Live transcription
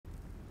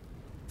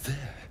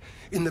There,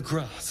 in the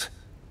grass.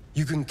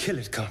 You can kill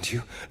it, can't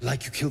you?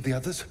 Like you killed the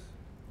others?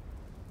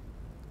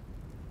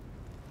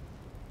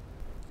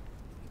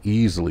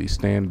 Easily.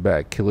 Stand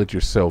back. Kill it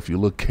yourself. You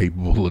look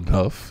capable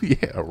enough.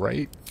 Yeah,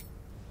 right?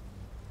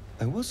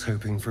 I was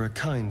hoping for a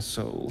kind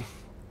soul.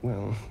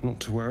 Well, not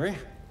to worry.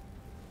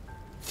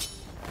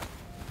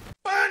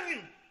 Bunyan,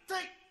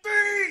 take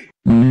three!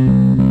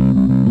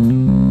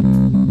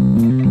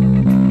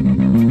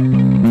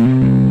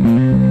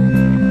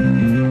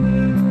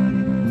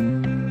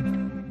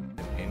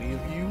 Any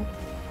of you?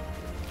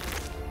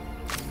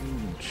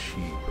 You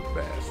cheap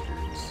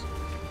bastards.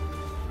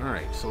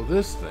 Alright, so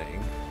this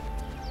thing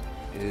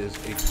is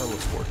a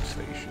teleport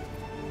station.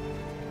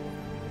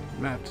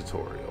 Map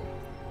tutorial.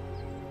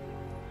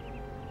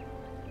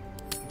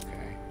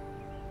 Okay.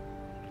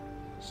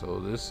 So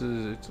this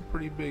is, it's a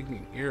pretty big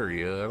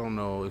area. I don't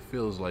know, it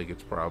feels like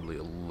it's probably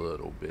a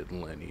little bit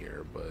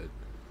linear, but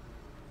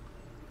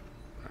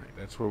alright,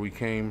 that's where we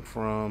came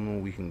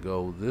from. We can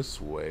go this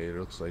way. It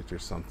looks like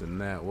there's something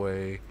that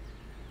way.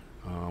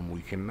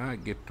 We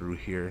cannot get through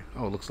here.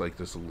 Oh, it looks like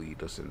this will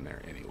lead us in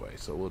there anyway,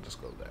 so we'll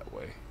just go that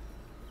way.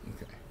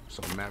 Okay,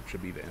 so map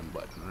should be the M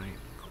button, right?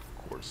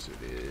 Of course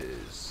it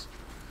is.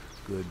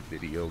 Good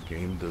video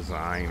game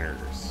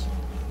designers.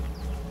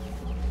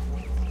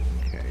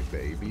 Okay,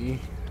 baby.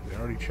 Did I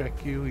already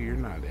check you? You're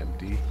not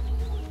empty.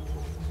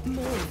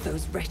 More of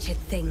those wretched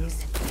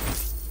things.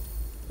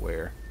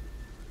 Where?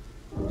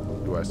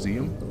 Do I see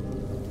him?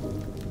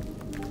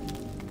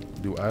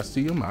 Do I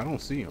see him? I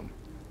don't see him.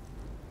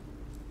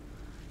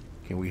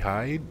 Can we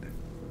hide?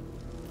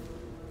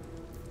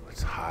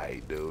 Let's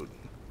hide, dude.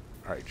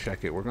 Alright,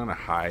 check it. We're gonna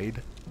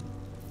hide.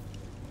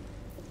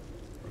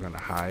 We're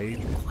gonna hide.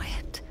 Be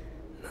quiet.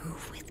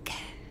 Move with care.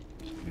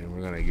 And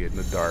we're gonna get in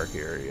the dark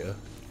area.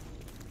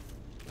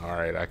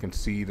 Alright, I can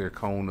see their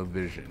cone of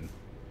vision.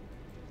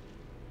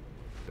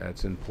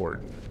 That's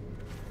important.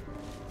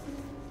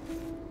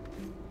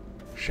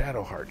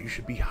 Shadowheart, you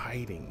should be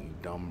hiding, you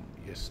dumb,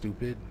 you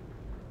stupid.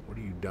 What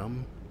are you,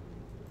 dumb?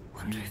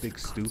 Wonder You if big the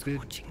gods are stupid.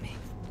 watching me.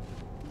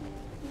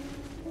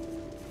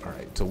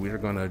 Alright, so we're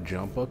gonna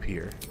jump up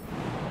here.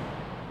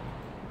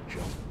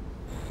 Jump.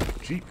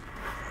 Jeep.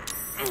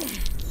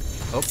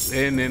 Oh,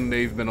 and then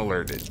they've been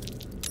alerted.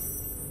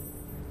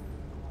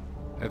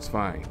 That's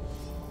fine.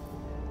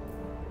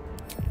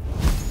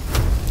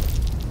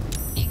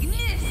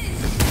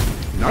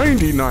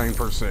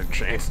 99%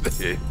 chance to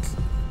hit.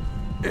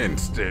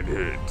 Instant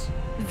hit.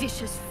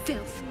 Vicious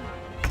filth.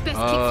 Best keep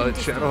some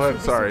distance, or Shadowheart,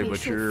 this sorry, will be a but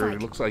short you're. It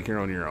fight. looks like you're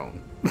on your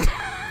own.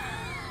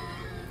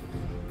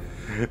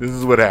 This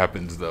is what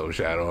happens, though,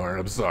 Shadowheart.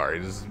 I'm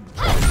sorry. Just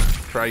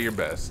try your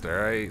best. All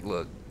right,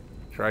 look,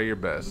 try your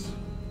best.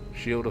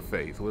 Shield of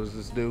Faith. What does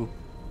this do?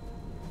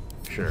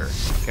 Sure,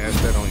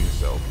 cast that on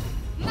yourself.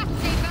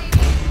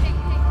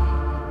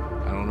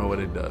 I don't know what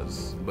it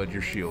does, but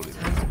you're shielded.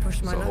 Time to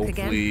push my So luck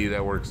hopefully again.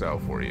 that works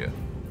out for you,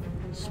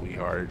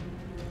 sweetheart.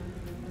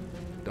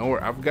 Don't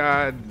worry, I've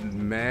got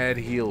mad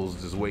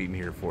heals just waiting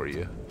here for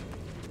you.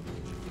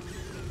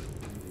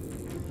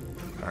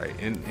 Alright,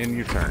 in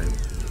your turn.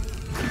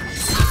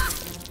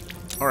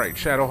 Alright,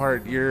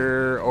 Shadowheart,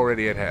 you're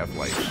already at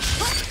half-life.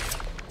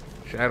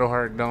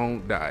 Shadowheart,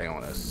 don't die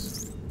on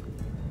us.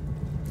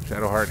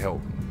 Shadowheart,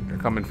 help. They're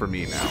coming for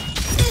me now.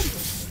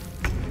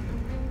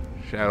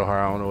 Shadowheart,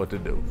 I don't know what to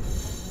do.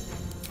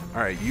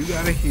 Alright, you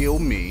gotta heal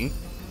me,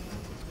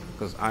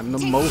 because I'm the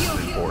most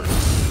important.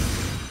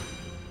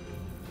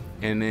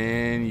 And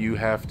then you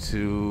have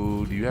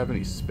to... Do you have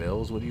any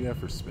spells? What do you have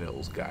for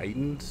spells?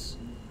 Guidance?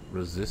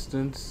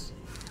 Resistance?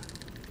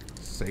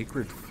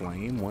 Sacred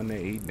Flame, 1 to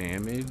 8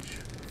 damage.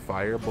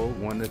 Firebolt,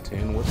 1 to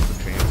 10. What's the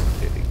chance of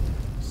hitting?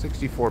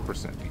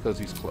 64%, because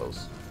he's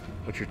close.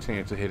 What's your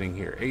chance of hitting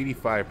here?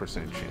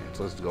 85% chance.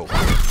 Let's go.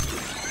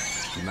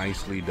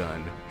 Nicely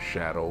done,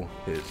 Shadow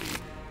Hizzy.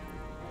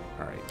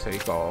 Alright,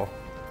 take all.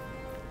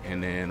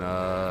 And then,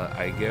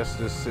 I guess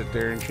just sit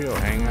there and chill.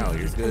 Hang out.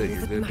 You're good.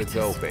 You're good to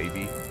go,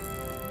 baby.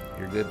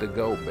 You're good to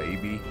go,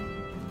 baby.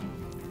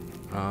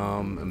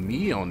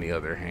 Me, on the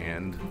other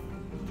hand,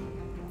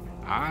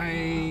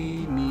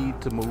 I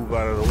need to move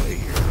out of the way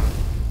here.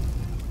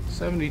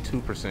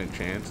 72%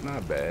 chance.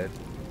 Not bad.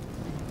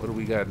 What do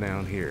we got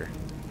down here?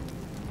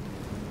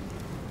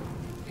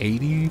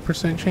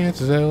 80%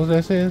 chance? Is that what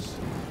that says?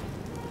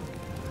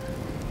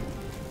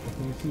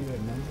 Can you see that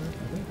number? I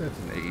think that's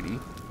an 80.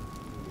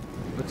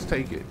 Let's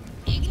take it.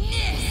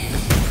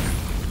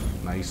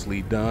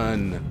 Nicely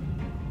done.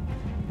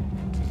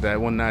 Is that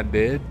one not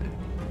dead?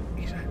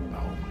 He's at, oh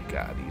my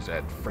god, he's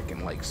at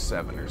freaking like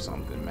 7 or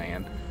something,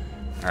 man.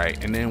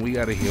 Alright, and then we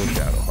gotta heal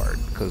Shadowheart,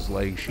 because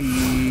like she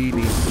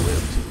needs to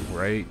live too,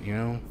 right? You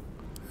know?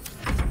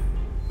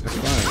 That's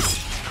fine.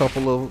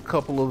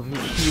 Couple of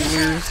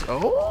healers.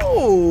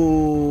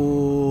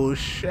 Oh,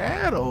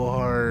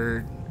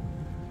 Shadowheart.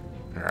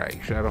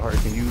 Alright,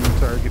 Shadowheart, can you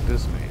target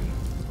this man?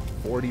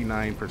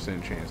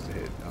 49% chance to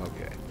hit.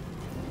 Okay.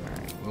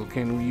 Alright, well,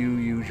 can you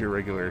use your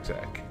regular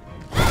attack?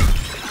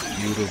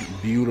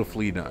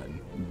 Beautifully done.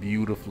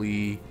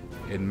 Beautifully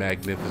and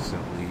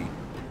magnificently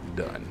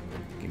done.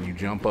 Can you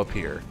jump up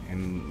here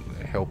and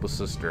help a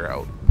sister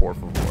out? Por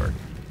favor.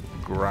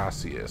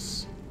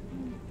 Gracias.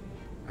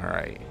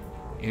 Alright.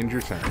 End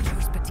your turn.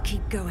 But to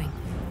keep going.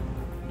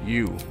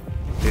 You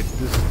hit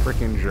this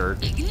freaking jerk.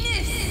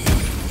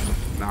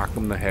 Knock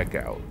him the heck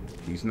out.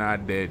 He's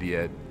not dead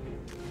yet.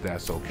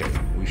 That's okay.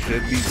 We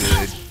should be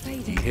good.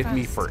 He hit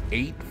me for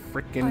 8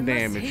 freaking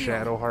damage.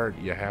 Shadowheart,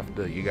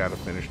 you gotta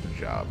finish the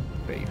job,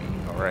 baby.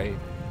 Alright?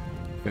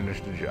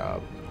 Finish the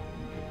job.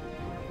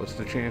 What's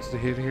the chance to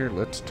hit here?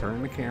 Let's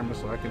turn the camera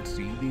so I can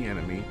see the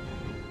enemy.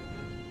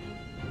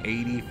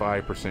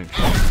 85%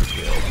 chance to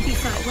kill. You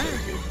fight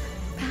well.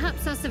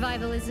 Perhaps our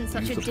survival isn't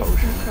such Use a the distant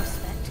potion.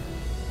 prospect.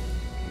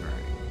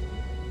 Alright.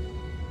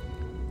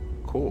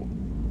 Cool.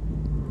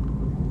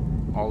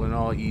 All in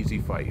all, easy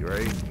fight,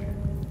 right?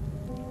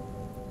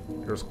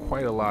 There's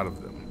quite a lot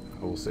of them.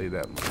 I will say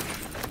that much.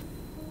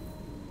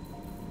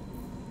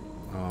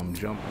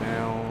 Jump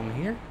down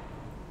here.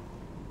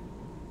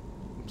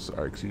 I'm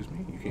sorry, excuse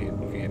me. You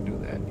can't do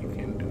that. You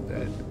can't do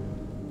that.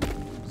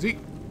 Zeke.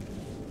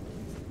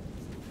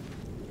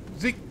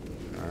 Zeke.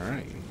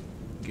 Alright.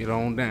 Get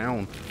on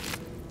down.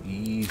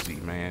 Easy,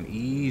 man.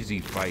 Easy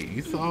fight.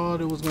 You thought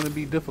it was going to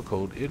be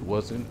difficult. It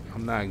wasn't.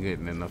 I'm not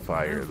getting in the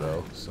fire,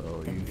 though.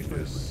 So you can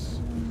just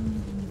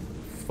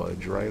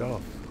fudge right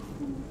off.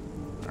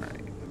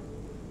 Alright.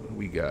 What do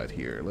we got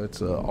here?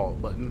 Let's,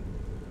 alt button.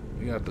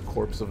 We got the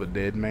corpse of a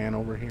dead man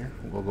over here.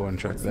 We'll go and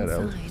check that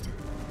out.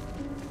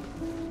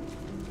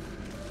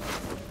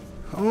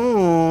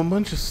 Oh, a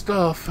bunch of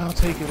stuff. I'll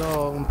take it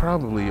all. I'm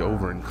probably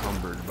over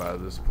encumbered by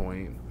this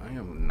point. I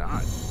am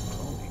not.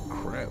 Holy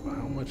crap.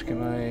 How much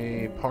can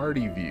I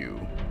party view?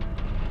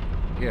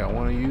 Yeah, I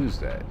want to use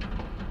that.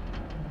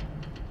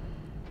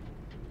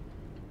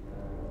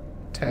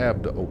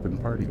 Tab to open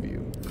party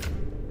view.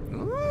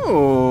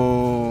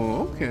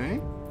 Oh, okay.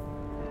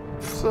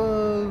 Let's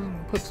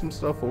put some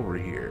stuff over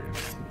here.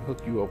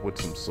 Hook you up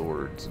with some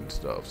swords and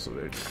stuff so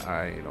that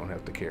I don't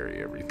have to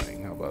carry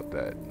everything. How about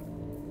that?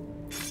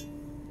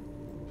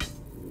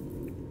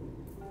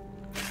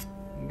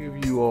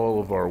 Give you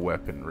all of our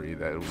weaponry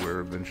that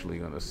we're eventually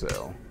going to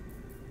sell.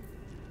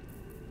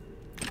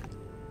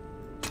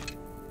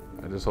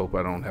 I just hope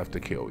I don't have to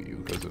kill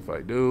you, because if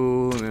I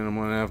do, then I'm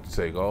going to have to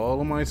take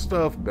all of my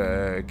stuff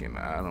back, and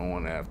I don't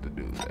want to have to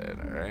do that,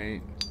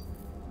 alright?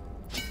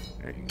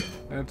 There you go.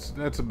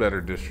 That's a better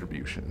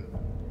distribution.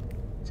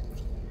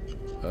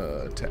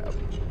 Tab.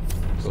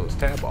 So is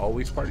tab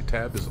always party?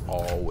 Tab is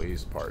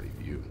always party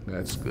view.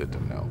 That's good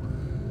to know.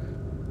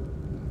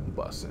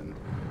 Bussin'.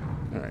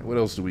 Alright, what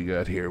else do we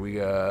got here? We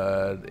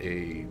got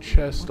a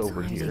chest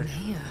over here.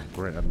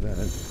 Grab that.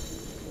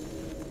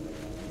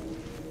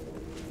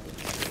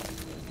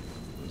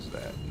 What's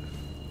that?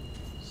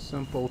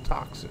 Simple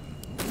toxin.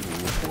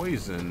 Ooh,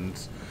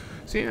 poisons.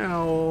 See,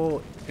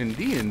 now, in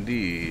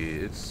D&D,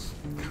 it's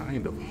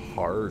kind of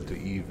hard to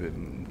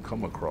even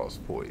come across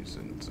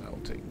poisons. I'll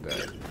take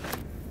that.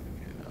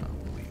 And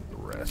I'll leave the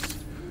rest.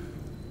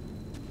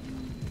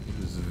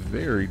 It's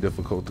very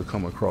difficult to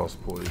come across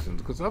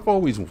poisons, because I've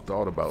always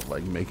thought about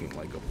like making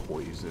like a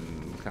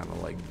poison kind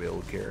of like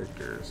build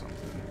character or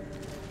something,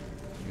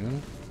 you know.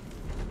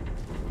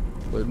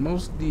 But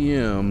most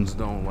DMs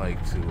don't like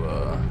to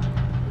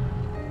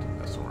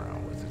mess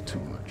around with it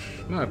too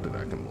much. Not that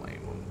I can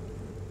blame them.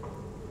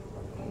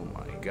 Oh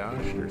my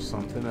gosh, there's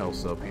something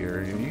else up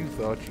here, and you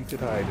thought you could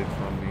hide it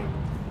from me.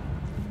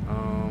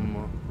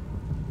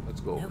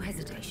 Let's go. No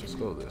hesitation. Let's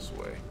go this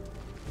way.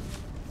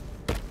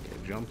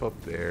 Jump up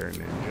there and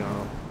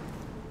then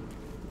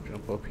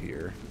jump up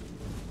here,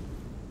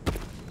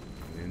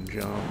 and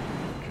then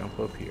jump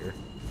up here.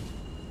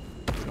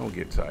 Don't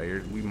get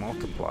tired. We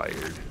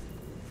multiplied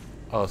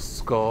a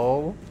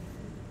skull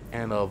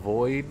and a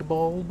void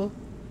bulb.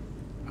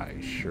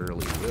 I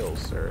surely will,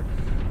 sir.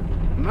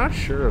 I'm not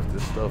sure if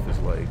this stuff is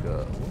like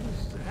what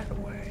is that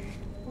way?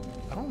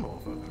 I don't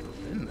know if I've ever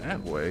been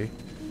that way.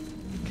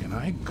 Can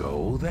I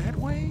go that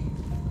way?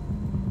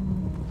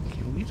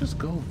 Can we just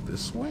go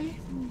this way?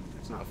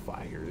 It's not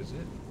fire, is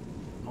it?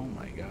 Oh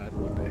my god,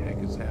 what the heck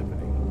is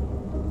happening?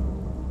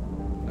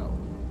 No.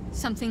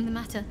 Something the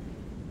matter?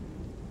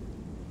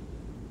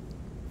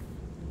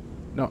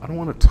 No, I don't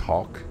want to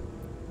talk.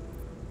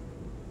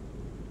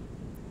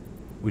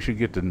 We should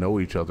get to know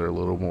each other a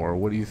little more.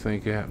 What do you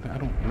think? I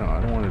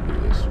don't want to do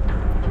this.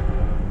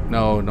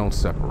 No, don't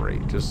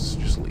separate. Just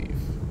leave.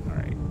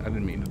 Alright. I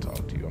didn't mean to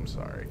talk to you. I'm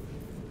sorry.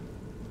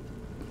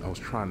 I was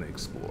trying to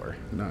explore,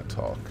 not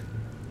talk.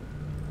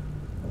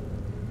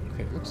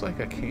 Okay, looks like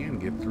I can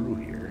get through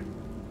here.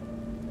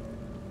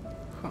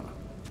 Huh.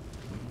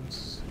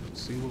 Let's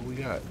see what we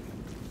got.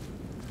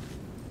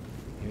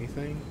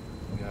 Anything?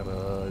 We got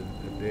a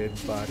dead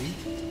body.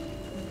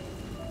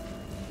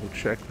 We'll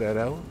check that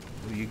out.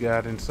 What do you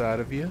got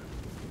inside of you?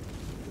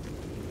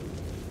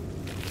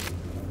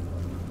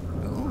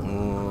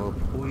 Oh,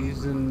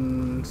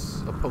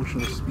 poisons. A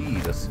potion of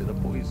speed. A sit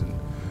of poison.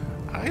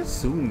 I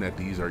assume that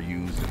these are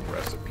used in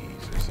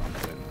recipes or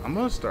something. I'm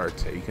gonna start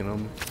taking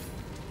them.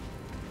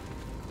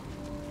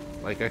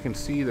 Like, I can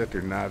see that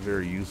they're not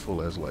very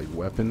useful as, like,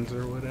 weapons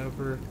or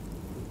whatever.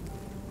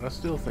 But I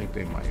still think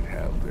they might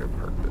have their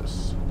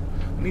purpose.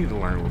 I need to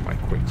learn what my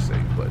quick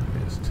save button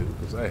is too,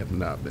 because I have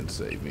not been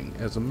saving.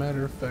 As a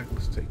matter of fact,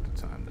 let's take the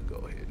time to go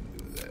ahead and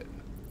do that.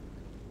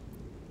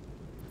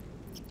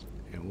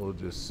 And we'll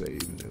just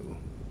save new.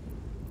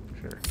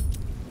 Sure.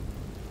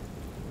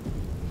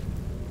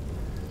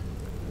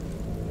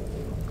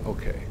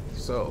 Okay,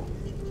 so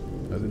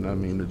I did not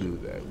mean to do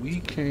that.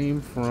 We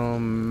came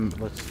from,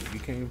 we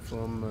came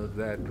from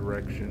that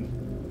direction.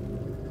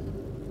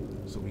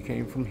 So we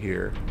came from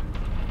here,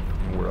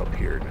 and we're up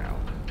here now.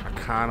 I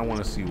kind of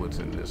want to see what's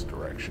in this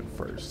direction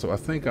first. So I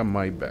think I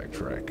might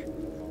backtrack.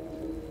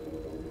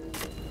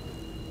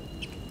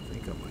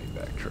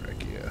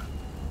 Yeah.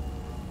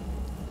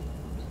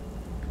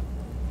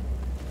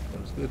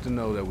 But it's good to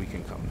know that we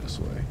can come this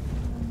way.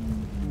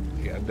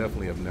 Yeah, I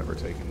definitely have never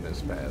taken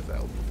this path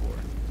out before.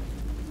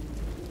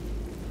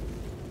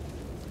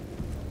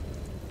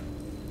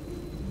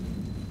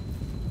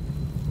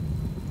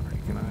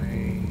 Alright, can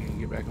I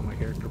get back on my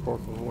character, por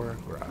favor?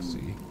 Gracias.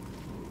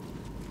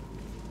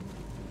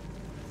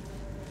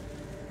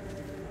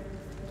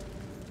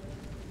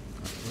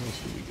 What else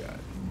do we got?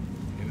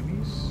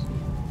 Enemies?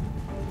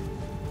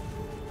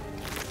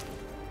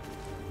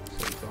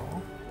 That's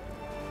all.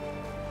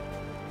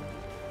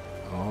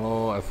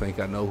 Oh, I think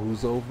I know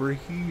who's over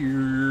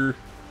here.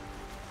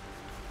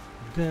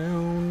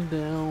 Down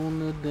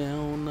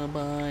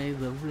by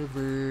the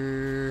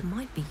river.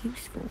 Might be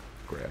useful.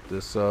 Grab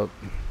this up.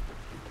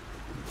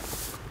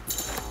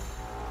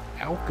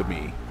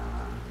 Alchemy.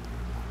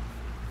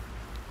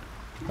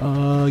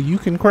 You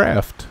can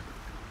craft.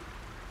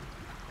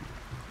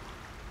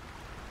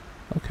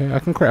 Okay, I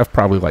can craft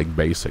probably like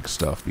basic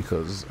stuff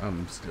because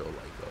I'm still like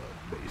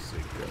a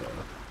basic,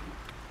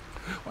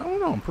 well, I don't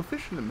know, I'm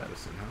proficient in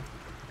medicine, huh?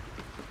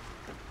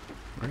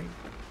 Right?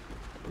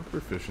 We're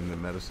proficient in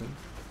medicine.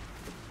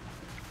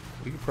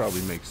 We could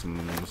probably make some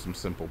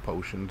simple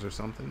potions or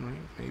something,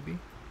 right? Maybe?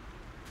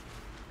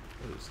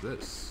 What is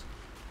this?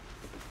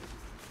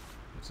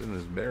 What's in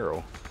this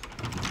barrel?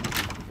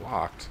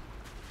 Locked.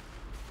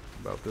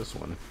 What about this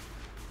one?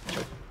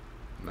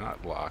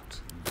 Not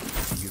locked.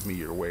 Give me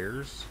your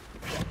wares.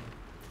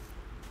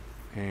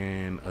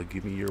 And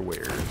give me your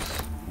wares.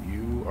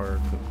 You are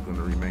going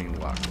to remain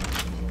locked.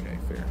 Okay,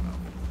 fair enough.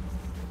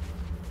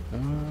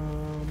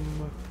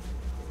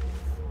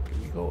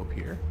 Can we go up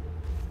here?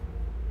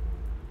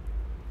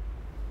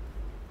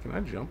 Can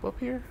I jump up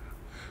here?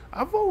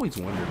 I've always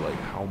wondered, like,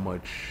 how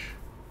much...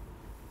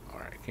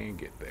 Alright, can't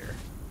get there.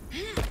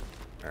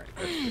 Alright,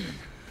 that's fair.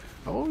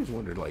 I've always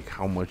wondered, like,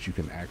 how much you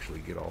can actually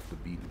get off the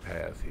beaten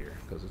path here.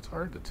 Because it's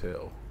hard to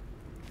tell.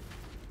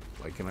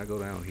 Like, can I go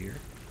down here?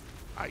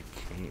 I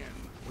can.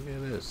 Look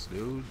at this,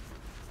 dude.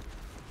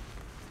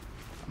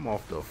 I'm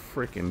off the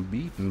frickin'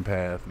 beaten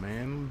path,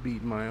 man. I'm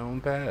beating my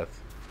own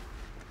path.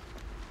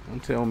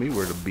 Don't tell me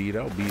where to beat.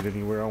 I'll beat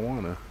anywhere I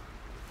wanna.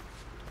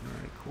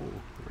 Alright, cool.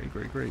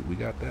 Great. We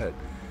got that.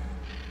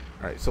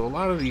 Alright, so a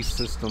lot of these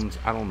systems,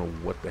 I don't know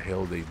what the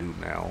hell they do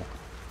now.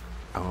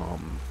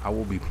 I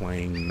will be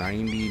playing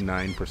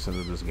 99%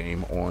 of this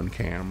game on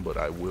cam, but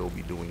I will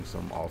be doing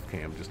some off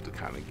cam just to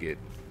kind of get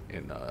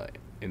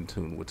in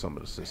tune with some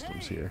of the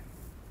systems here.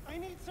 I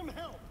need some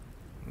help.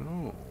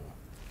 Oh,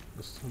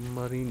 does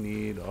somebody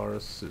need our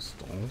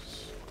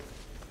assistance?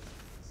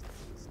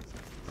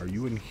 Are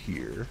you in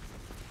here?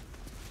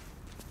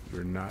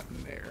 You're not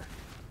in there.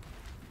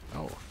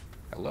 Oh,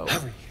 hello.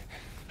 Hurry!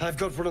 I've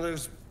got one of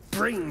those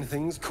brain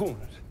things cornered.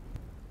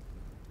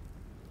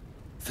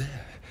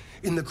 There,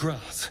 in the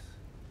grass.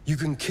 You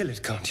can kill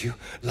it, can't you?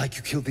 Like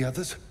you killed the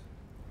others?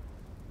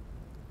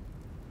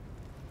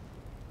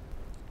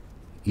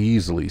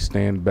 Easily.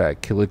 Stand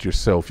back. Kill it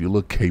yourself. You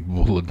look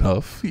capable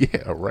enough.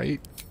 Yeah,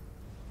 right?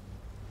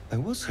 I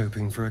was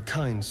hoping for a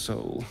kind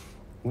soul.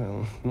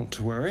 Well, not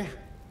to worry.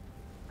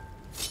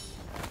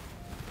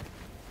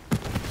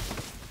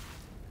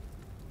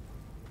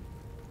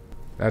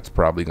 That's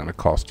probably going to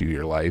cost you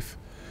your life.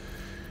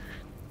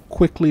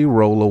 Quickly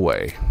roll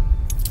away.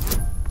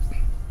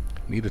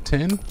 Need a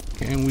 10?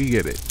 Can we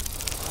get it?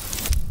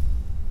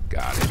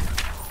 Got it.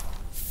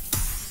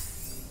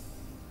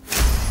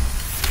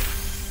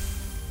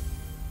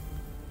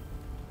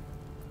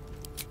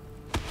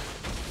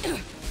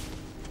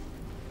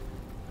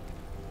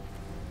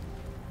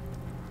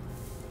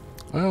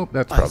 Well,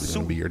 that's probably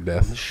going to be your On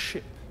death. the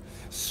ship,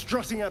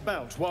 strutting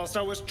about whilst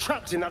I was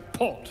trapped in that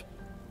pod.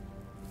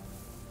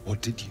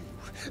 What did you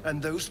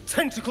and those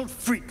tentacled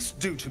freaks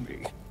do to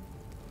me?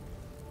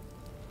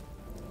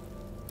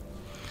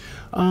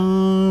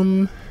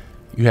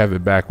 You have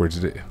it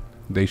backwards.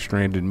 They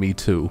stranded me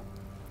too.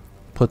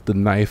 Put the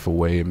knife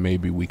away and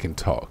maybe we can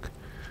talk.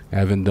 I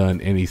haven't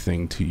done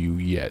anything to you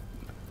yet.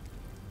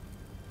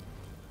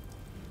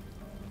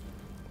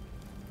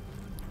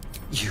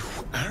 You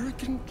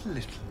arrogant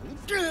little...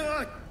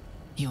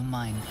 Your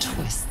mind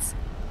twists.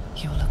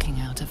 You're looking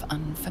out of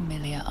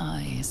unfamiliar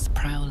eyes,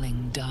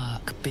 prowling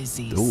dark,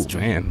 busy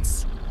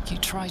streets. You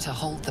try to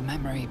hold the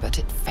memory, but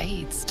it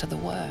fades to the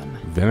worm.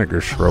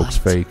 Vinegar strokes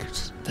The light,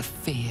 faked. The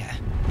fear.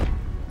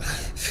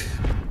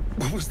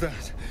 What was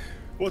that?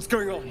 What's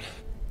going on?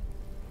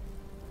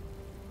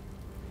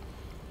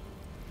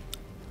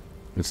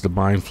 It's the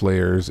mind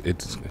flayers.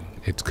 It's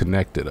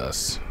connected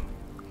us.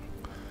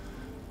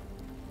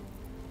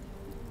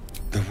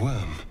 The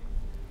worm.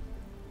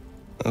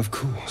 Of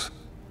course.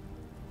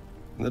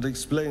 That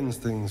explains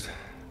things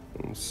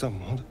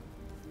somewhat.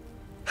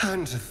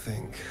 And to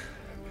think,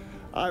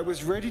 I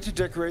was ready to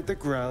decorate the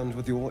ground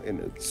with your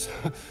innards.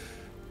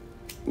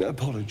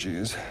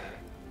 Apologies.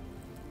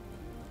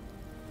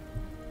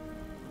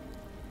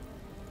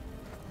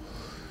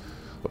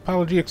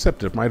 Apology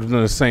accepted. Might have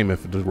done the same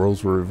if the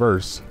roles were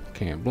reversed.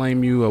 Can't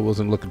blame you. I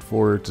wasn't looking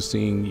forward to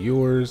seeing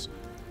yours.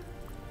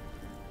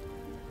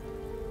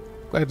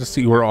 Glad to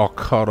see we're all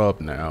caught up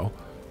now.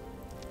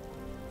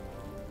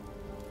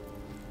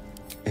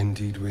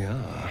 Indeed we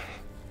are.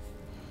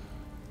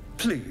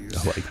 Please,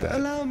 I like that.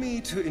 allow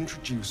me to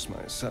introduce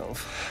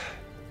myself.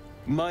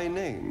 My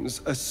name's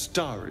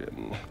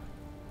Astarion.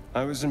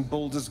 I was in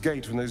Baldur's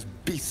Gate when those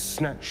beasts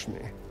snatched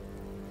me.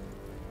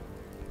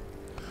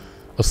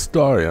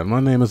 Astarion. My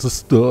name is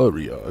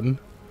Astarion.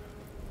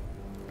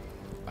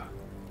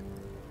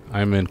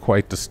 I'm in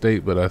quite the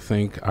state, but I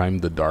think I'm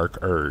the Dark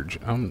Urge.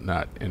 I'm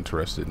not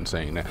interested in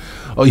saying that.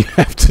 All you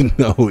have to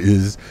know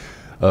is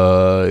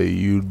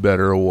you'd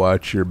better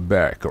watch your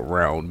back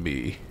around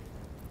me.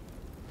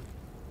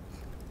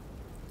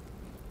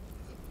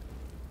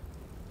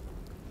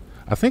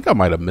 I think I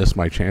might have missed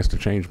my chance to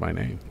change my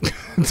name.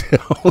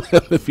 Tell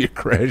them if you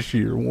crash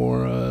your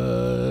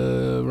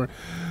war.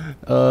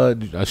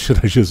 Should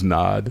I just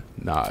nod?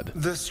 Nod.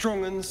 The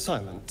strong and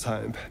silent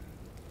type.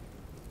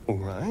 All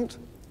right.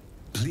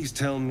 Please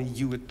tell me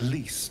you at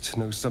least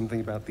know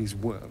something about these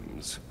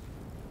worms.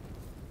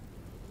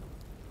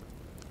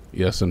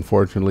 Yes,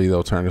 unfortunately,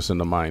 they'll turn us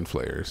into mind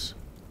flayers.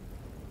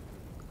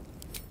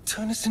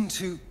 Turn us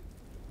into...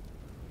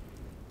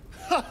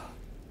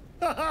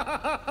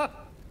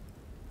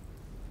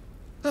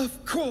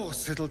 Of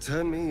course it'll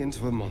turn me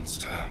into a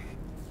monster.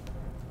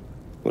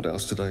 What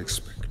else did I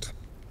expect?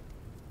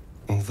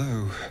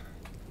 Although,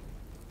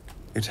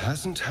 it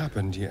hasn't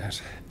happened yet.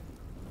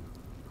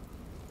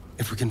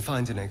 If we can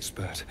find an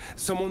expert,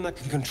 someone that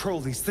can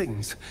control these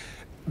things,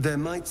 there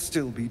might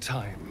still be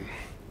time.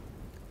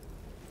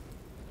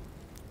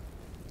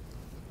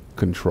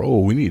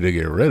 Control? We need to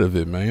get rid of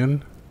it,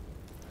 man.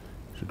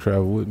 Should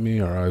travel with me.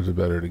 Our eyes are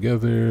better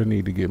together.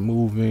 Need to get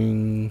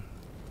moving.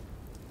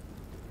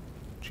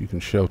 You can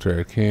shelter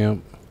at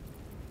camp.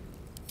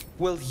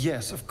 Well,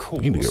 yes, of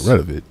course. We need to get rid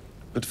of it.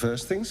 But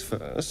first things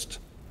first.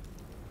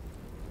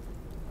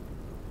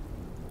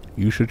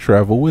 You should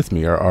travel with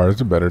me. Our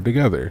eyes are better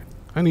together.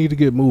 I need to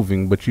get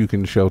moving, but you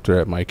can shelter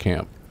at my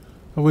camp.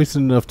 I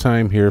wasted enough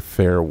time here.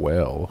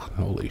 Farewell.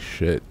 Holy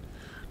shit.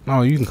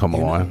 No, you can come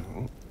along.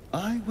 Know,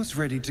 I was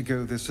ready to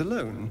go this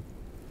alone.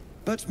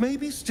 But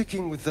maybe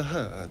sticking with the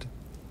herd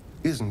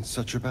isn't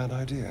such a bad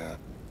idea.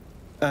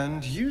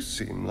 And you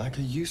seem like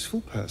a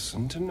useful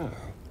person to know.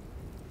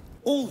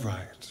 All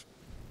right.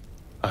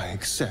 I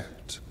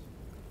accept.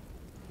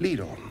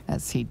 Lead on.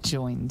 As he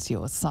joins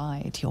your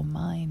side, your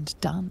mind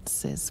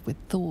dances with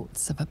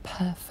thoughts of a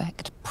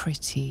perfect,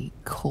 pretty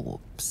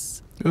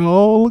corpse.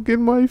 Oh, look at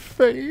my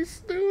face,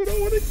 dude. I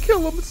want to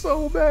kill him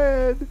so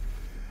bad.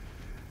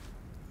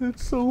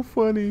 That's so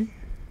funny.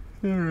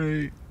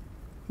 Alright.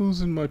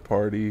 Who's in my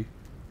party?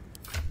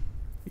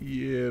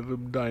 Yeah, the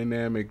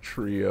dynamic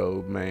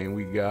trio, man.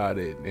 We got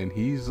it. And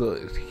he's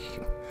a...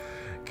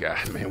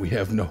 God, man, we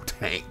have no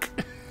tank.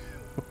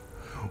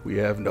 We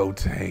have no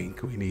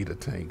tank. We need a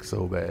tank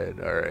so bad.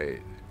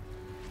 Alright.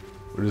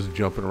 We're just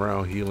jumping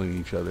around, healing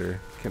each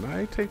other. Can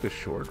I take a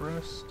short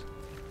rest?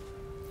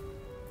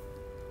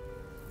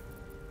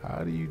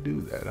 How do you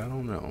do that? I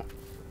don't know.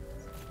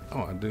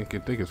 Oh, I think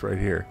it's right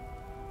here.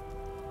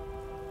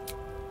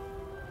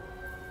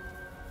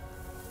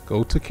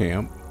 Go to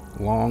camp.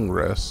 Long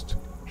rest.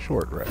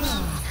 Short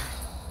rest.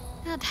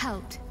 That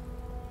helped.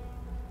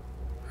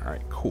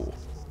 Alright, cool.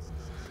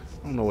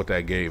 I don't know what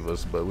that gave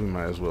us, but we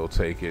might as well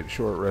take it.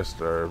 Short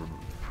rests are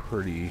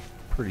pretty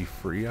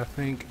free, I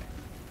think.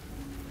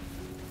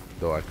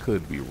 Though I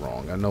could be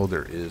wrong. I know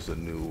there is a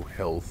new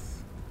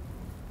health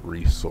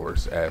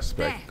resource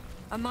aspect. There,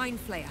 a mind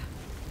flayer.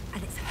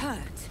 And it's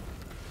hurt.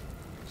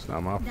 It's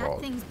not my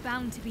fault. That thing's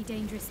bound to be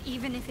dangerous,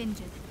 even if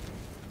injured.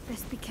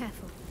 Best be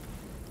careful.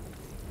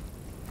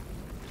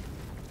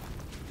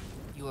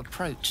 You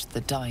approach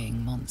the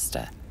dying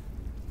monster.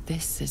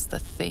 This is the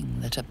thing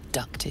that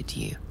abducted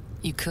you.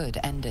 You could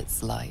end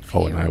its life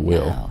Oh, here and I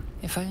will. now,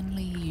 if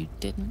only you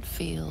didn't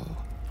feel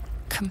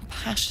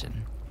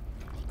compassion.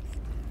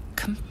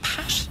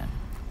 Compassion.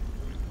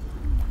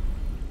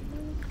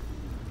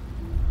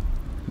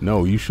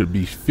 No, you should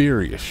be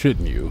furious,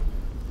 shouldn't you?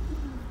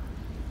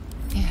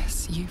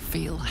 Yes, you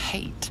feel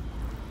hate.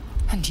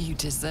 And you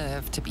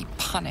deserve to be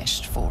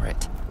punished for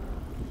it.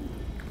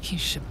 You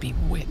should be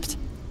whipped,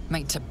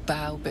 made to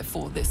bow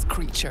before this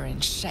creature in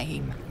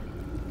shame.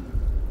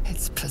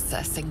 It's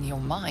possessing your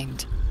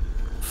mind,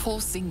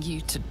 forcing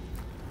you to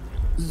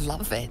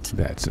love it.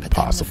 That's but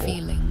impossible. Then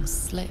the feeling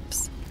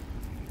slips.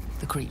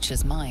 The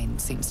creature's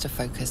mind seems to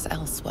focus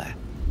elsewhere,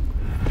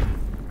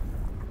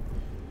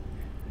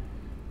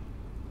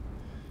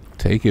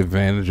 Take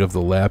advantage of the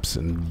lapse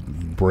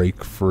and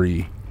break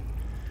free.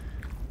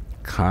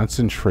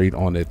 Concentrate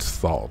on its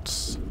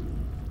thoughts.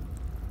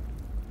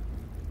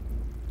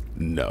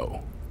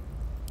 No.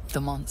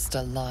 The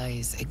monster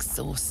lies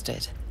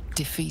exhausted,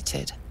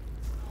 defeated.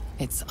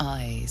 Its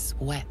eyes,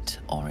 wet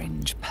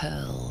orange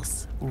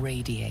pearls,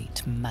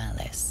 radiate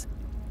malice.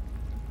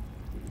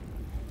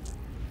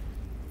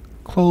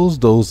 Close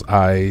those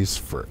eyes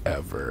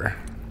forever.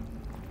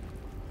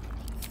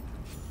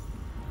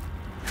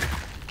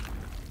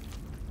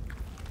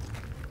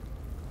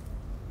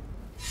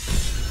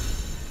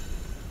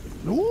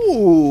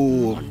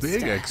 Ooh, Monster.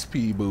 big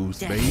XP boost,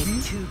 Death baby.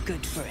 is too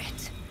good for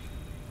it.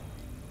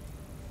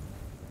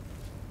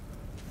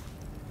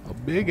 A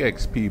big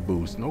XP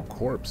boost. No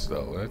corpse,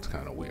 though. That's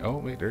kind of weird. Oh,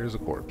 wait, there's a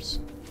corpse.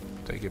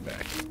 Take it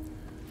back.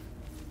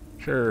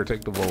 Sure,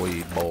 take the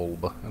void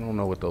bulb. I don't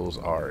know what those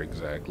are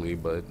exactly,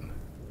 but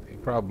they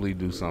probably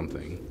do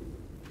something.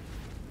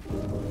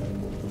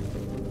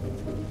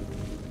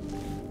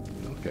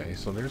 Okay,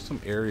 so there's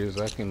some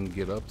areas I can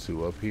get up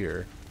to up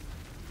here.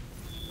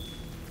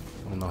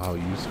 I don't know how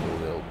useful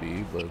they'll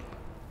be, but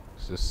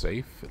it's just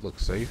safe. It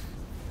looks safe.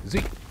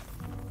 Zeke!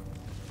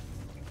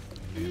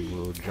 And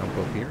we'll jump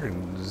up here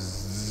and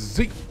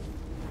zeke!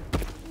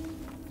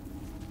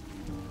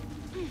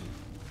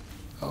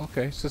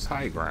 Okay, it's just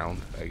high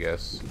ground, I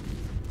guess.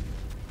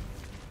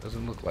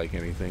 Doesn't look like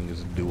anything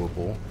is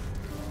doable.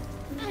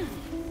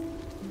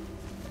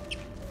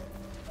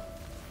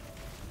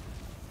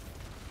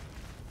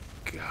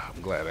 God,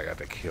 I'm glad I got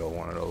to kill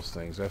one of those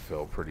things. That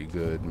felt pretty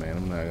good, man.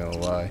 I'm not gonna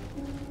lie.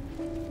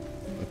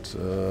 Let's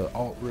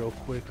alt real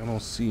quick. I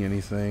don't see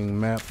anything.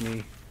 Map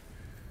me.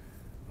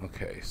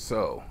 Okay,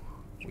 so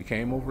we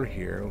came over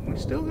here. We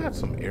still got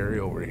some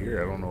area over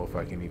here. I don't know if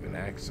I can even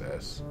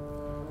access.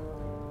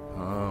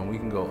 We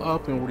can go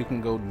up and we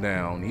can go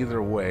down.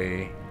 Either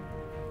way,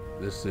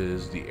 this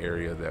is the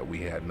area that we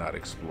had not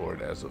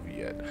explored as of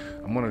yet.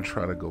 I'm gonna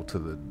try to go to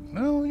the.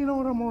 No, you know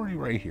what? I'm already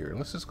right here.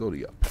 Let's just go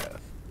the up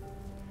path.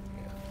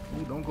 Yeah.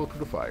 Ooh, don't go through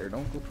the fire.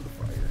 Don't go through the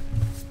fire.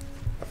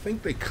 I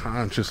think they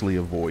consciously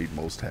avoid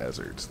most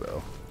hazards,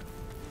 though.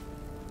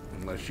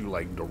 Unless you,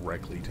 like,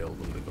 directly tell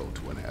them to go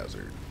to an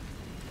hazard.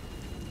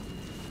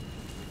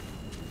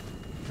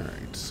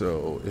 Alright,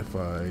 so if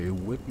I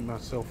whip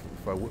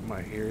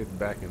my hair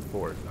back and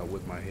forth,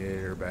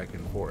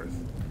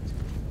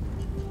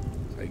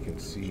 I can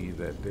see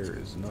that there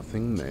is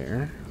nothing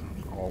there.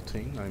 I'm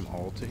alting.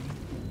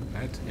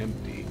 That's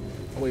empty.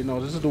 Oh wait,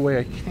 no, this is the way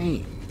I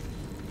came.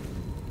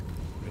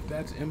 If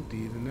that's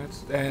empty, then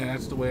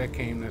that's the way I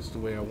came, that's the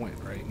way I went,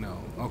 right?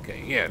 No.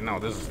 Okay, yeah, no,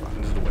 this is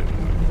fine. This is the way we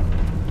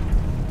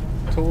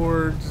went.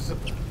 Towards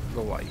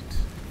the light.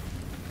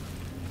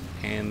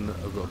 And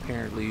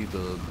apparently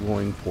the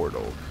glowing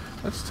portal.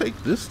 Let's take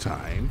this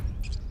time.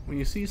 When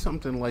you see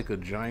something like a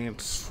giant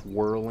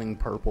swirling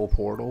purple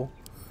portal,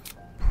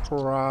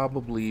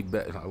 probably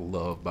I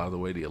love, by the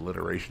way, the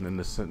alliteration in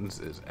this sentence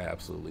is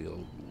absolutely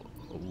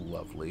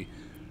lovely.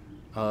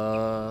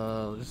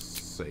 Let's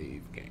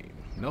save game.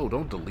 No,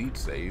 don't delete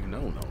save.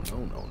 No,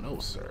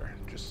 sir.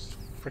 Just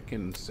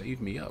freaking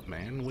save me up,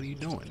 man. What are you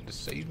doing?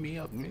 Just save me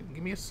up.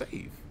 Give me a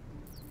save.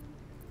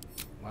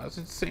 Why is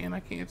it saying I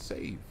can't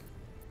save?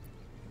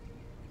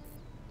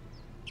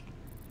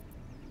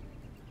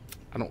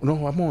 I don't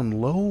know. I'm on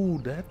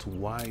load. That's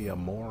why, you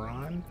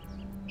moron.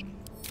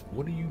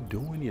 What are you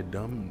doing, you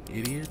dumb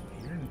idiot?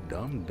 You're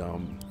dumb.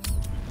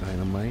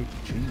 Dynamite.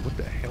 Gee, what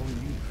the hell are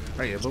you?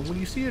 Right, yeah, but when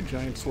you see a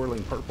giant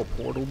swirling purple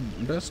portal,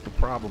 best to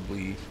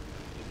probably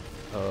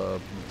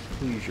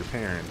please your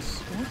parents.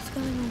 What's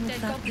going on with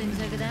Dead that? goblins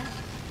over there.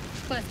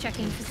 Worth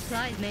checking for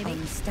supplies, maybe.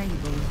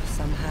 Unstable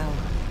somehow.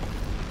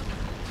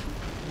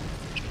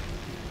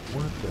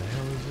 What the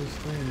hell is this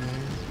thing,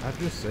 man? I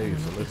just saved,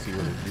 so let's see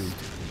what it do.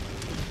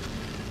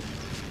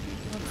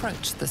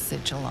 Approach the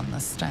sigil on the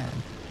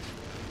stone.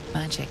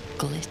 Magic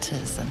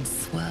glitters and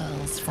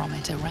swirls from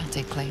it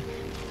erratically,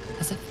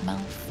 as if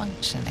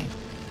malfunctioning.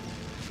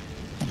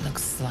 It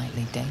looks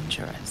slightly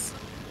dangerous.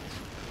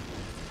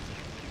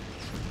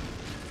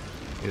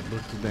 It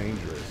looks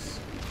dangerous.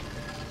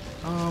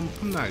 I'm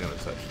not gonna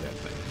touch that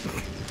thing.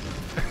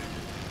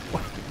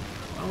 Why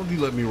don't you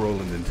let me roll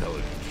an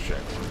intelligence check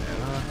on that?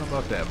 How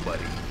about that,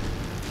 buddy?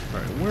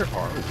 Alright, where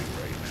are we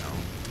right now?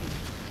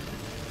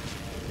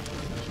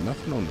 There's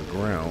nothing on the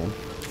ground.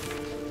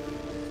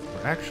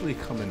 We're actually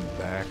coming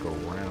back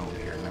around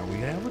here. Now, we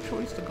have a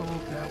choice to go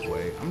up that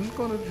way. I'm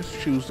gonna just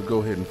choose to go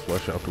ahead and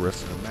flush out the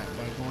rest of the map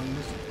by going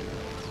this way.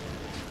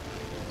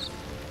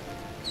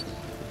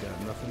 We got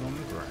nothing on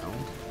the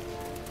ground.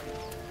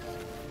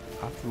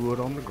 I threw it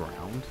on the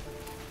ground.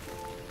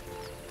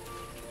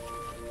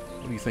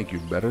 What do you think, you're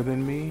better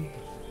than me?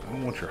 I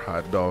don't want your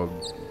hot dog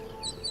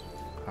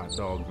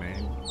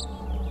man.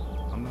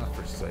 I'm not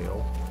for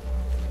sale.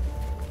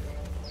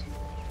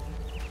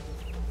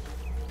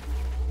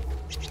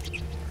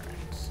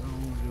 Alright, so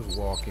just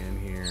walk in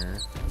here.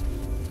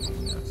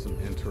 Got some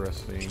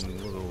interesting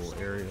little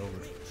area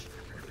over.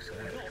 What is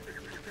that?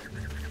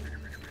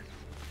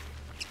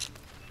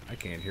 I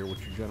can't hear what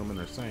you gentlemen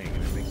are saying,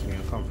 and it makes me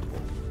uncomfortable.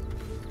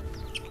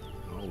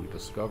 Oh, we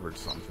discovered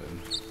something.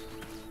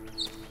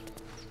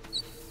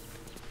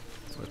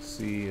 Let's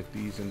see if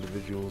these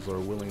individuals are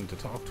willing to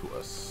talk to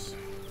us.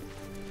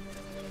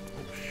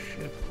 Oh,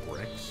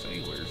 shipwrecked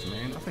sailors,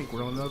 man. I think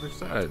we're on the other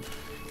side.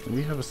 Can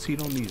we have a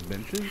seat on these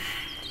benches?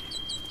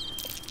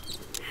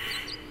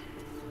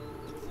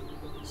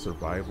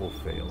 Survival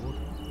failed.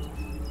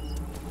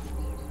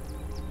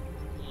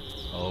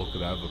 Oh,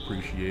 could I have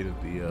appreciated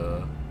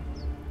the,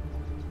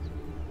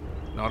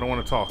 No, I don't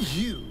want to talk.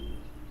 You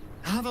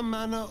have a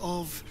manner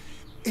of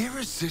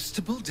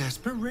irresistible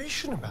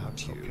desperation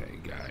about you. Okay,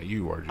 guy,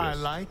 you are just... I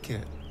like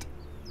it.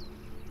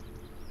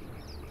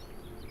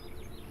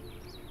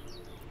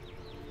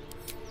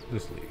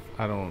 Just leave.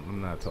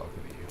 I'm not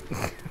talking to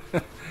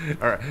you.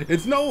 Alright,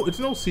 it's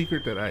no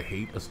secret that I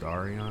hate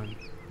Astarion.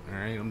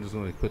 Alright, I'm just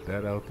gonna put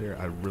that out there.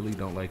 I really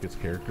don't like his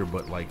character,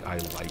 but like I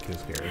like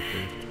his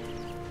character.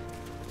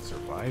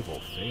 Survival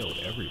failed.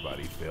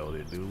 Everybody failed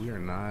it, dude. We are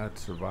not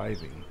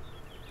surviving.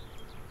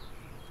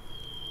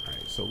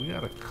 Alright, so we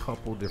got a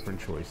couple different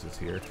choices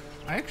here.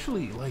 I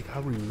actually, I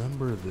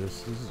remember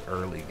this. This is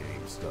early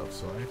game stuff,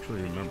 so I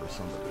actually remember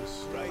some of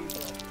this.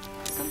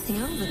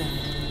 Something over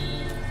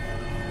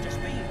there.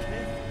 Just being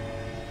careful.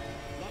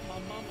 Like my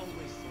mum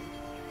always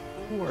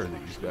said. Who are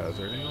these guys?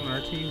 Are they on our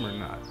team or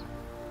not?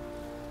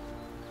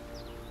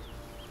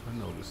 I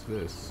noticed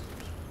this.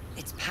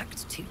 It's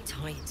packed too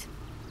tight.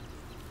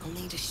 I'll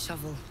need a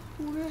shovel.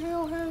 Who the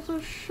hell has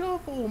a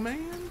shovel,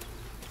 man?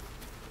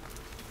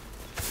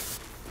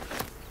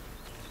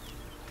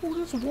 Who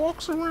just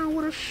walks around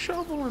with a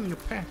shovel in your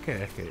pack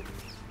jacket?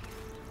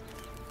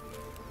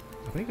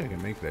 I think I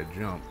can make that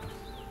jump.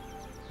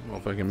 I don't know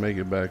if I can make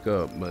it back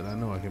up, but I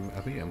know I can.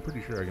 I'm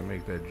pretty sure I can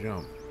make that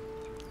jump.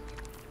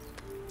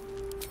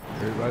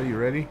 Everybody, you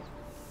ready?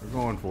 We're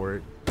going for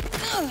it.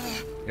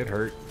 It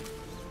hurt.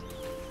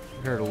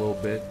 It hurt a little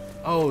bit.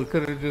 Oh, it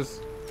could have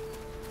just...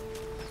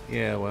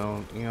 Yeah,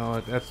 well, you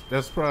know,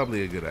 that's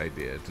probably a good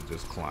idea to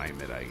just climb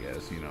it, I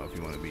guess. You know, if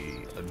you want to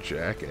be a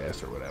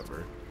jackass or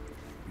whatever.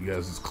 You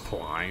guys just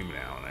climb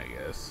down, I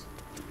guess.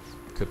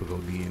 Typical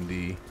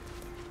D&D.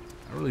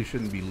 I really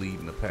shouldn't be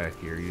leading the pack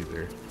here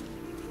either.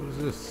 What is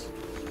this?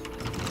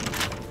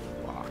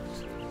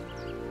 Locked.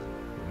 Do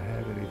I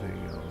have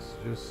anything else?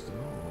 Just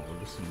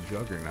some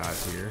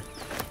juggernauts here.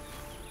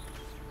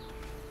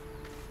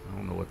 I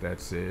don't know what that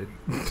said.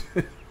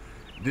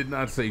 Did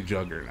not say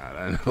Juggernaut,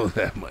 I know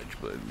that much,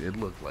 but it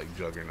looked like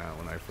Juggernaut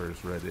when I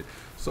first read it.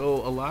 So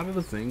a lot of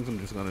the things I'm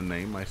just going to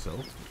name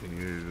myself, and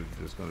you're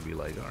just going to be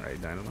like,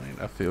 alright, Dynamite,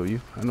 I feel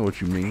you. I know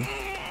what you mean.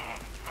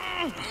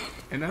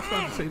 And that's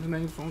not to say the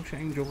names won't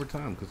change over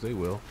time, because they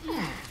will.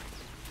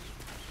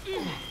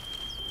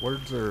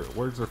 Words are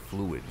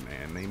fluid,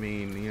 man. They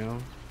mean, you know,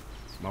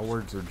 my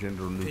words are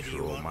gender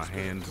neutral. My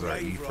hands are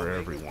E for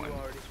everyone.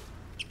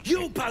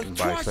 You're both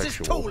twice as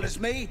tall as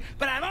me,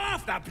 but have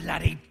half the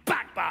bloody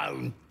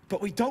backbone.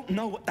 But we don't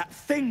know what that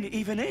thing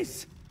even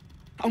is.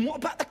 And what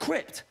about the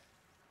crypt?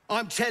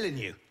 I'm telling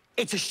you,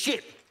 it's a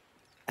ship.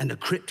 And the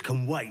crypt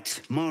can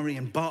wait. Mari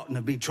and Barton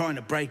have been trying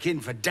to break in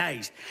for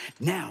days.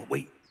 Now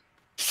we...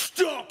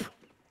 Stop!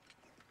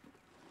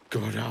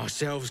 Got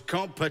ourselves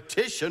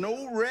competition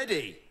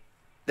already.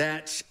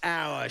 That's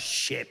our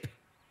ship.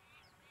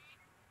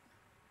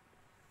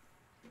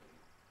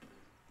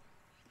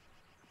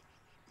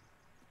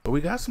 But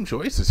we got some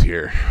choices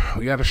here.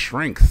 We got a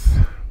strength.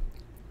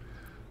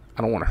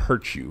 I don't want to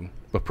hurt you,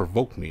 but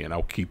provoke me and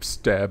I'll keep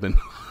stabbing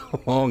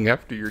long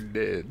after you're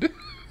dead.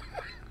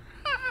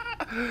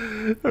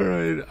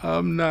 Alright,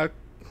 I'm not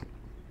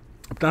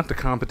the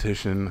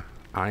competition.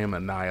 I am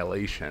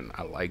annihilation.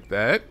 I like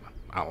that.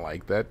 I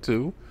like that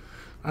too.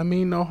 I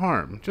mean no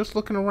harm. Just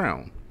looking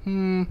around.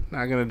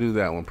 Not gonna do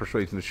that one.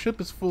 Persuasion. The ship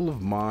is full of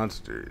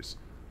monsters.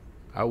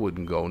 I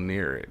wouldn't go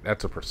near it.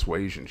 That's a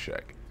persuasion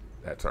check.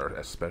 That's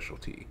our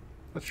specialty.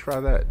 Let's try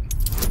that.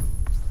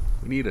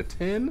 We need a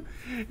 10,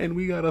 and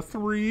we got a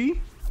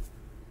 3.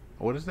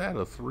 What is that?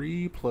 A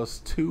 3 plus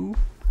 2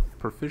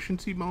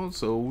 proficiency mode.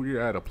 So we're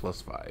at a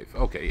plus 5.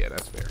 Okay, yeah,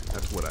 that's fair.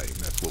 That's what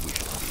we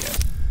should be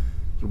at.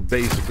 So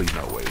basically,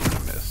 no way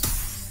we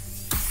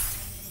missed.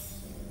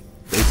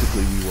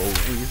 Basically, we rolled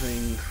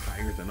anything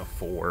higher than a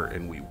 4,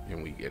 and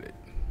we get it.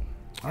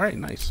 All right,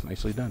 nice,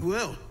 nicely done.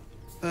 Well,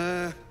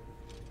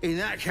 in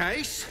that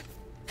case,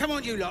 come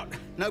on, you lot.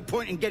 No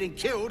point in getting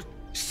killed.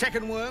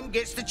 Second worm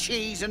gets the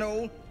cheese and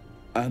all.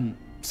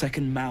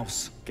 Second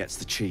mouse gets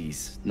the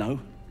cheese, no?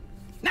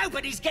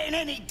 Nobody's getting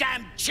any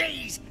damn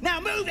cheese.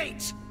 Now move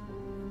it.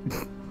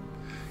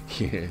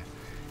 Yeah,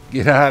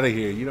 get out of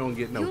here. You don't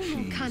get no You're cheese.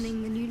 more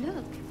cunning than you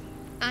look.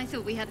 I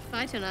thought we had a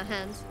fight on our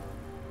hands.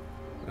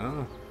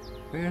 Oh,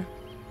 yeah.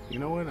 You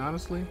know what?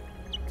 Honestly,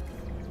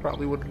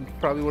 probably would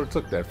have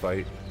took that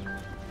fight.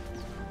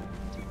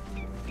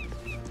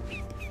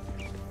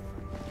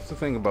 That's the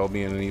thing about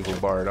being an evil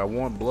bard. I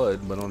want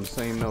blood, but on the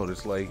same note,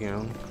 it's like, you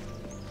know,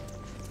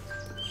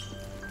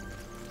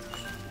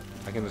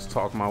 I can just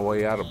talk my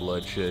way out of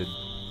bloodshed.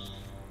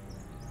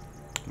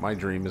 My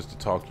dream is to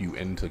talk you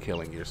into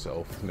killing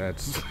yourself.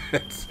 That's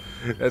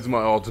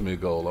my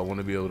ultimate goal. I want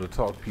to be able to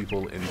talk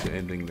people into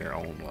ending their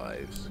own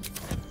lives.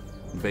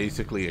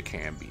 Basically a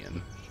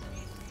Cambion.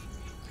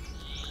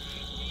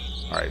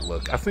 Alright,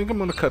 look, I think I'm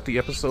going to cut the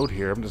episode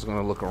here. I'm just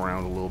going to look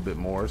around a little bit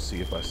more,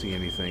 see if I see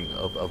anything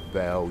of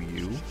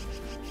value.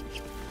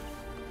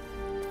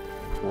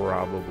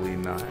 Probably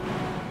not.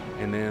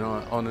 And then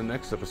on the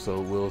next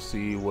episode, we'll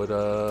see what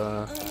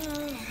the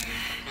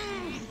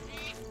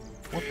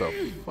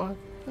fuck?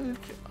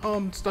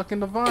 I'm stuck in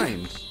the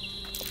vines.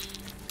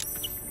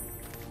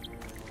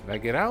 Did I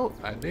get out?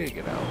 I did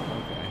get out.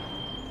 Okay.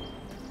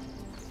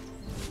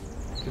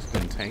 Just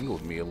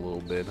entangled me a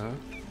little bit, huh?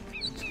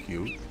 That's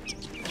cute.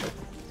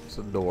 It's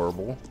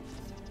adorable.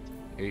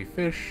 A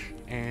fish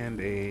and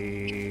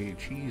a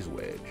cheese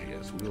wedge.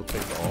 Yes, we'll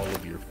take all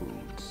of your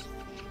foods.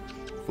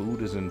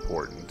 Food is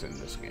important in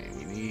this game.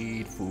 We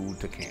need food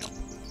to camp.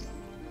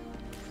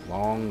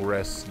 Long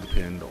rests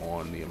depend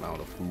on the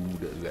amount of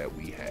food that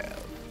we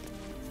have.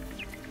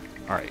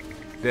 Alright,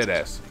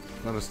 deadass.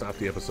 I'm gonna stop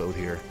the episode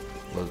here.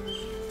 Look,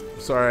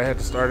 sorry I had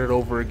to start it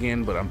over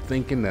again, but I'm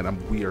thinking that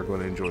we are going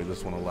to enjoy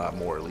this one a lot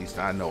more. At least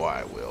I know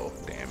I will,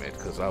 damn it,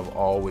 because I've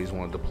always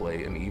wanted to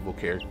play an evil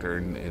character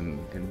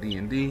in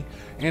D&D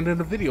and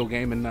in a video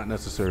game and not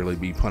necessarily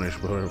be punished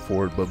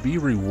for it, but be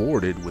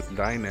rewarded with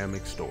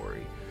dynamic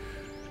story.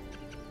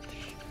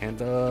 And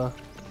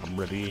I'm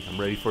ready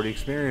for the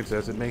experience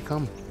as it may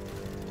come.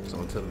 So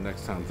until the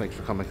next time, thanks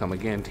for coming, come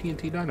again.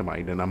 TNT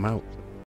Dinomight, and I'm out.